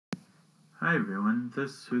Hi everyone,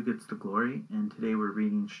 this is Who Gets the Glory, and today we're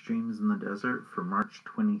reading Streams in the Desert for March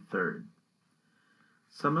 23rd.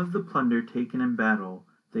 Some of the plunder taken in battle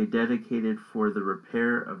they dedicated for the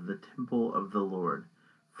repair of the temple of the Lord.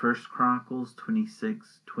 1 Chronicles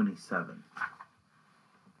 26:27.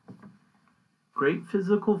 Great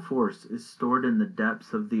physical force is stored in the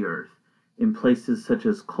depths of the earth, in places such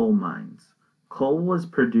as coal mines. Coal was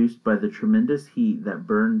produced by the tremendous heat that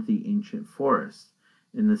burned the ancient forests.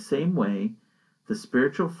 In the same way, the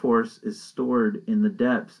spiritual force is stored in the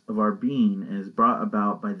depths of our being and is brought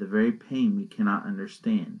about by the very pain we cannot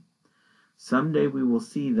understand. Some day we will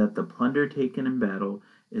see that the plunder taken in battle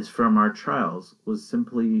is from our trials, was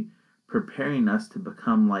simply preparing us to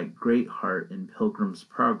become like Greatheart in Pilgrim's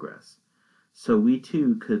Progress. So we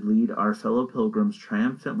too could lead our fellow pilgrims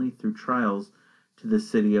triumphantly through trials to the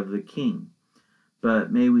city of the King.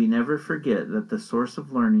 But may we never forget that the source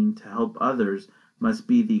of learning to help others must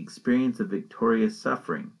be the experience of victorious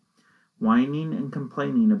suffering. Whining and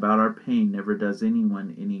complaining about our pain never does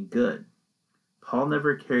anyone any good. Paul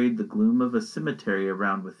never carried the gloom of a cemetery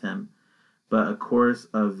around with him, but a chorus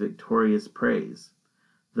of victorious praise.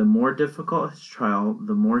 The more difficult his trial,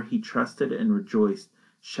 the more he trusted and rejoiced,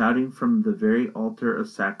 shouting from the very altar of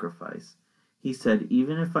sacrifice. He said,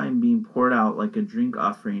 "Even if I am being poured out like a drink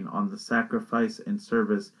offering on the sacrifice and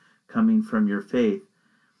service coming from your faith,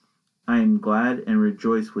 I am glad and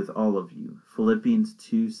rejoice with all of you." Philippians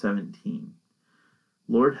 2:17.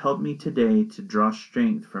 Lord, help me today to draw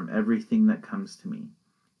strength from everything that comes to me.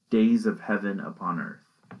 Days of heaven upon earth.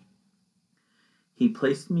 He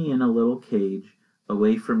placed me in a little cage,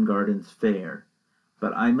 away from gardens fair,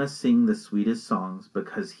 but I must sing the sweetest songs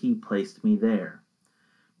because he placed me there.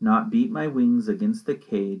 Not beat my wings against the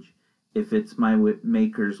cage, if it's my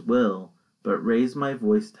Maker's will, but raise my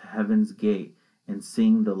voice to heaven's gate and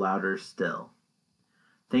sing the louder still.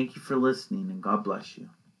 Thank you for listening, and God bless you.